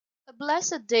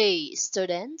Blessed day,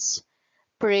 students.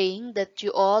 Praying that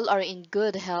you all are in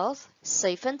good health,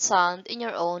 safe and sound in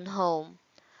your own home.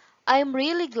 I am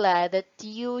really glad that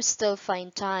you still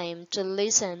find time to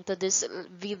listen to this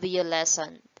video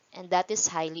lesson, and that is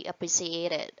highly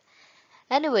appreciated.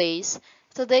 Anyways,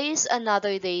 today is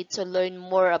another day to learn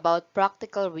more about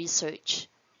practical research,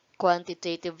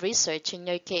 quantitative research in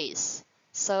your case.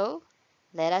 So,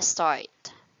 let us start.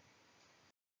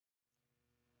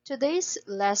 Today's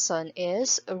lesson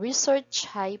is research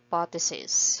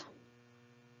hypothesis.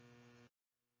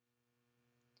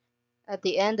 At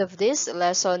the end of this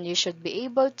lesson, you should be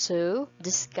able to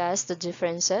discuss the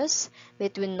differences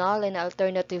between null and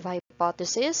alternative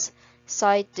hypothesis,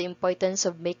 cite the importance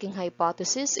of making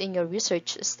hypotheses in your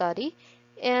research study,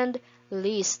 and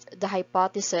list the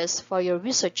hypotheses for your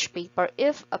research paper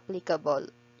if applicable.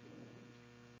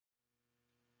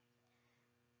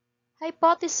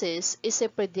 Hypothesis is a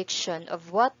prediction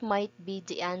of what might be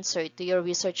the answer to your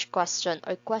research question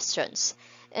or questions,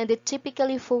 and it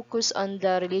typically focuses on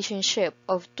the relationship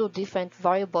of two different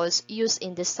variables used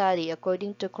in the study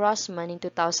according to Crossman in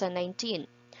 2019.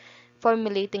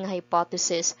 Formulating a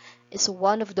hypothesis is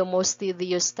one of the most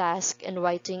tedious tasks in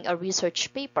writing a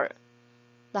research paper.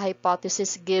 The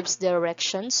hypothesis gives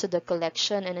directions to the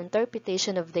collection and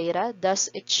interpretation of data, thus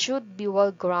it should be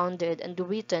well grounded and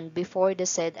written before the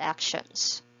said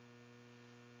actions.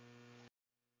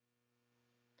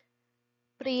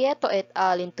 Prieto et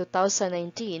al. In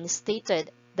 2019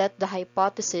 stated that the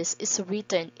hypothesis is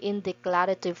written in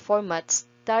declarative format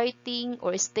stating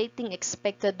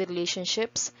expected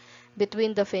relationships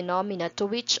between the phenomena to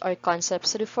which our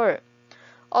concepts refer.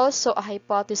 Also, a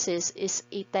hypothesis is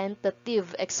a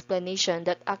tentative explanation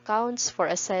that accounts for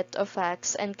a set of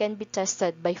facts and can be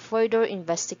tested by further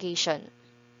investigation.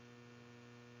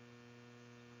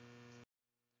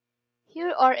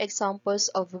 Here are examples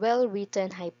of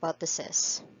well-written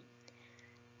hypotheses.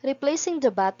 Replacing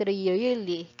the battery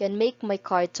yearly can make my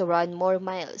car to run more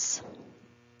miles.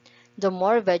 The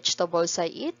more vegetables I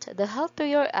eat, the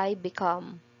healthier I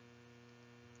become.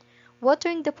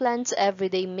 Watering the plants every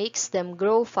day makes them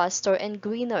grow faster and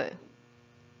greener.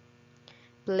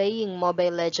 Playing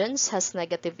Mobile Legends has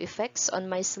negative effects on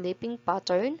my sleeping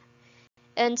pattern,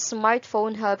 and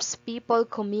smartphone helps people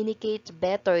communicate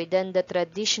better than the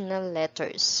traditional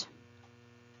letters.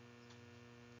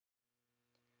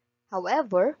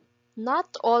 However,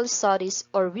 not all studies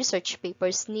or research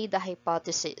papers need a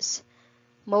hypothesis.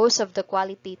 Most of the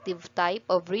qualitative type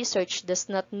of research does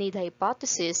not need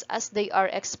hypothesis as they are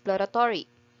exploratory.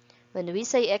 When we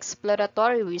say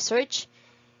exploratory research,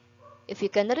 if you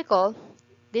can recall,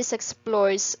 this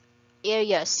explores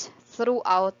areas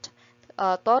throughout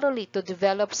thoroughly to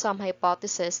develop some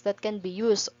hypothesis that can be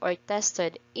used or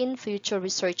tested in future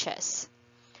researches.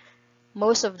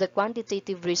 Most of the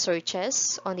quantitative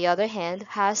researches, on the other hand,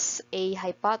 has a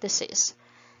hypothesis.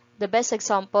 The best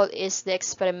example is the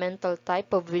experimental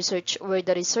type of research where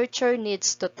the researcher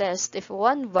needs to test if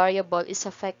one variable is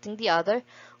affecting the other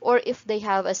or if they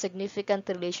have a significant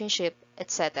relationship,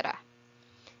 etc.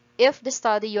 If the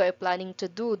study you are planning to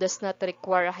do does not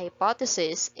require a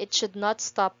hypothesis, it should not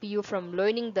stop you from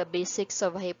learning the basics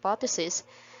of a hypothesis,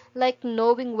 like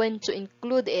knowing when to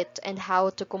include it and how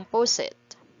to compose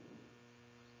it.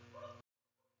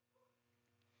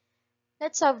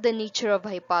 Let's have the nature of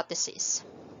hypothesis.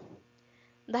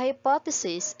 The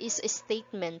hypothesis is a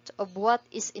statement of what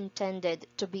is intended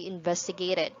to be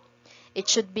investigated. It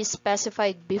should be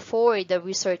specified before the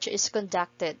research is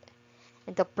conducted,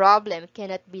 and the problem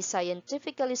cannot be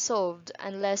scientifically solved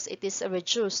unless it is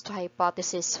reduced to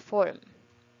hypothesis form.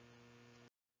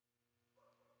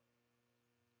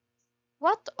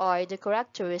 What are the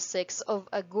characteristics of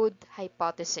a good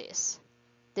hypothesis?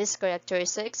 These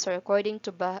characteristics are according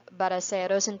to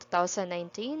Baraceros in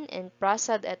 2019 and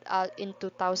Prasad et al. In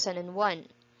 2001.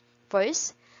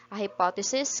 First, a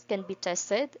hypothesis can be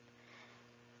tested,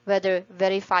 whether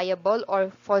verifiable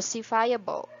or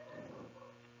falsifiable.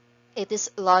 It is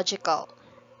logical.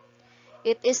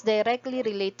 It is directly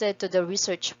related to the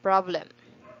research problem.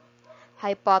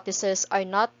 Hypotheses are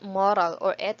not moral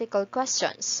or ethical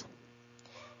questions.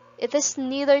 It is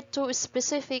neither too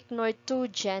specific nor too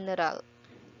general.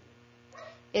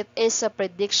 It is a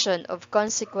prediction of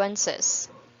consequences.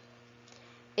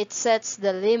 It sets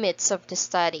the limits of the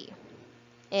study.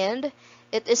 And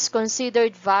it is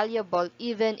considered valuable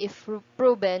even if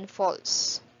proven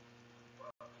false.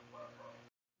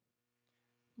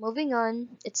 Moving on,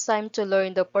 it's time to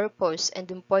learn the purpose and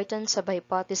importance of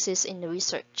hypothesis in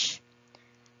research.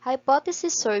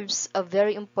 Hypothesis serves a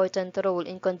very important role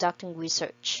in conducting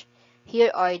research.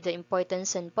 Here are the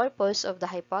importance and purpose of the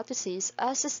hypothesis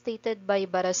as stated by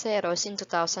Baraceros in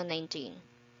 2019.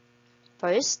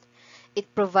 First,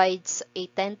 it provides a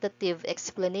tentative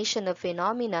explanation of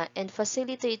phenomena and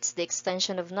facilitates the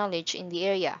extension of knowledge in the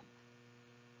area.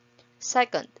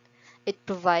 Second, it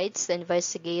provides the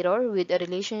investigator with a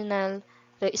relational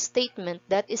statement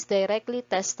that is directly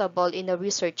testable in a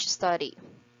research study.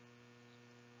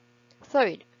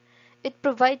 Third, it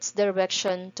provides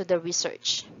direction to the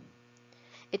research.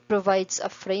 It provides a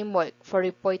framework for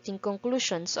reporting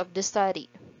conclusions of the study.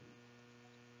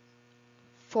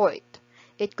 Fourth,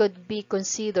 it could be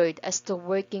considered as the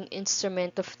working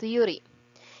instrument of theory.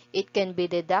 It can be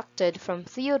deducted from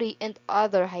theory and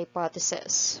other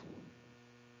hypotheses.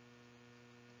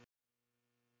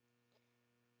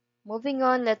 Moving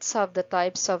on, let's have the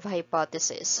types of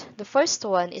hypothesis. The first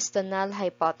one is the null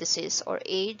hypothesis or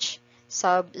H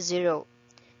sub 0.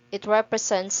 It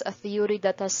represents a theory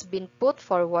that has been put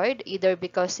forward either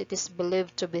because it is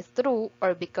believed to be true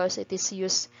or because it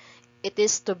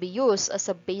is to be used as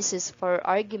a basis for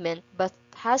argument but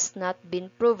has not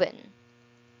been proven.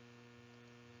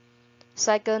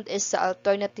 Second is the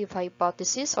alternative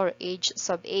hypothesis or H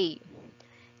sub A.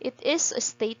 It is a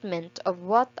statement of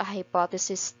what a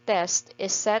hypothesis test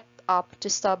is set up to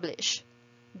establish.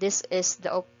 This is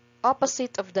the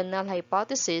opposite of the null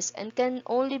hypothesis and can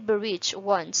only be reached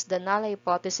once the null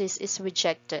hypothesis is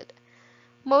rejected.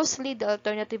 Mostly, the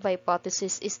alternative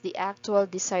hypothesis is the actual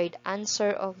desired answer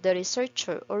of the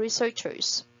researcher or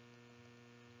researchers.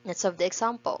 Let's have the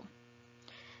example.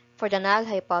 For the null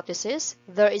hypothesis,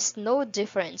 there is no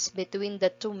difference between the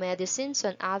two medicines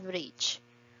on average.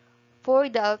 For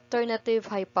the alternative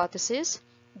hypothesis,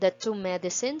 the two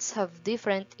medicines have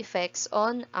different effects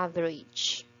on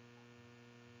average.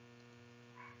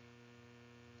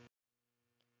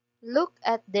 Look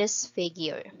at this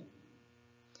figure.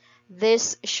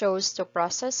 This shows the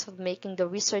process of making the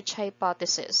research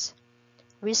hypothesis.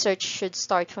 Research should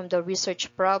start from the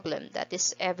research problem, that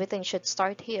is, everything should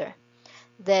start here.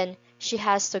 Then, she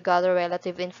has to gather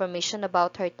relative information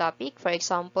about her topic, for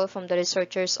example, from the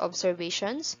researcher's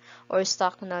observations or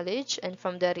stock knowledge and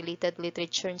from the related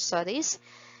literature and studies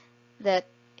that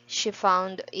she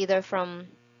found either from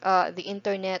the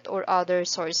internet or other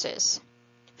sources.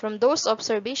 From those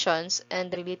observations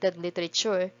and related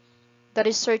literature, the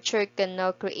researcher can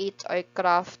now create or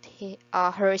craft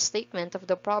her statement of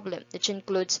the problem, which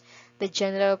includes the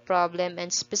general problem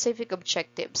and specific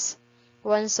objectives.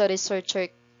 Once a researcher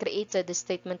created the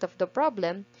statement of the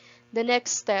problem, the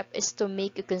next step is to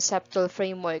make a conceptual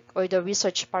framework or the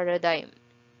research paradigm,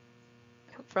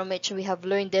 from which we have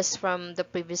learned this from the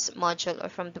previous module or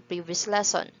from the previous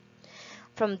lesson.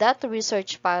 From that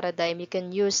research paradigm, you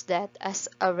can use that as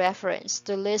a reference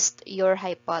to list your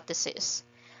hypothesis.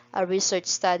 A research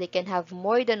study can have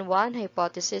more than one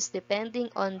hypothesis depending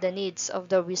on the needs of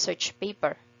the research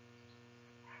paper.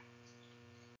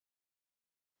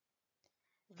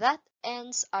 That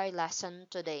ends our lesson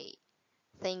today.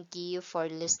 Thank you for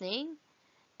listening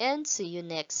and see you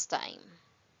next time.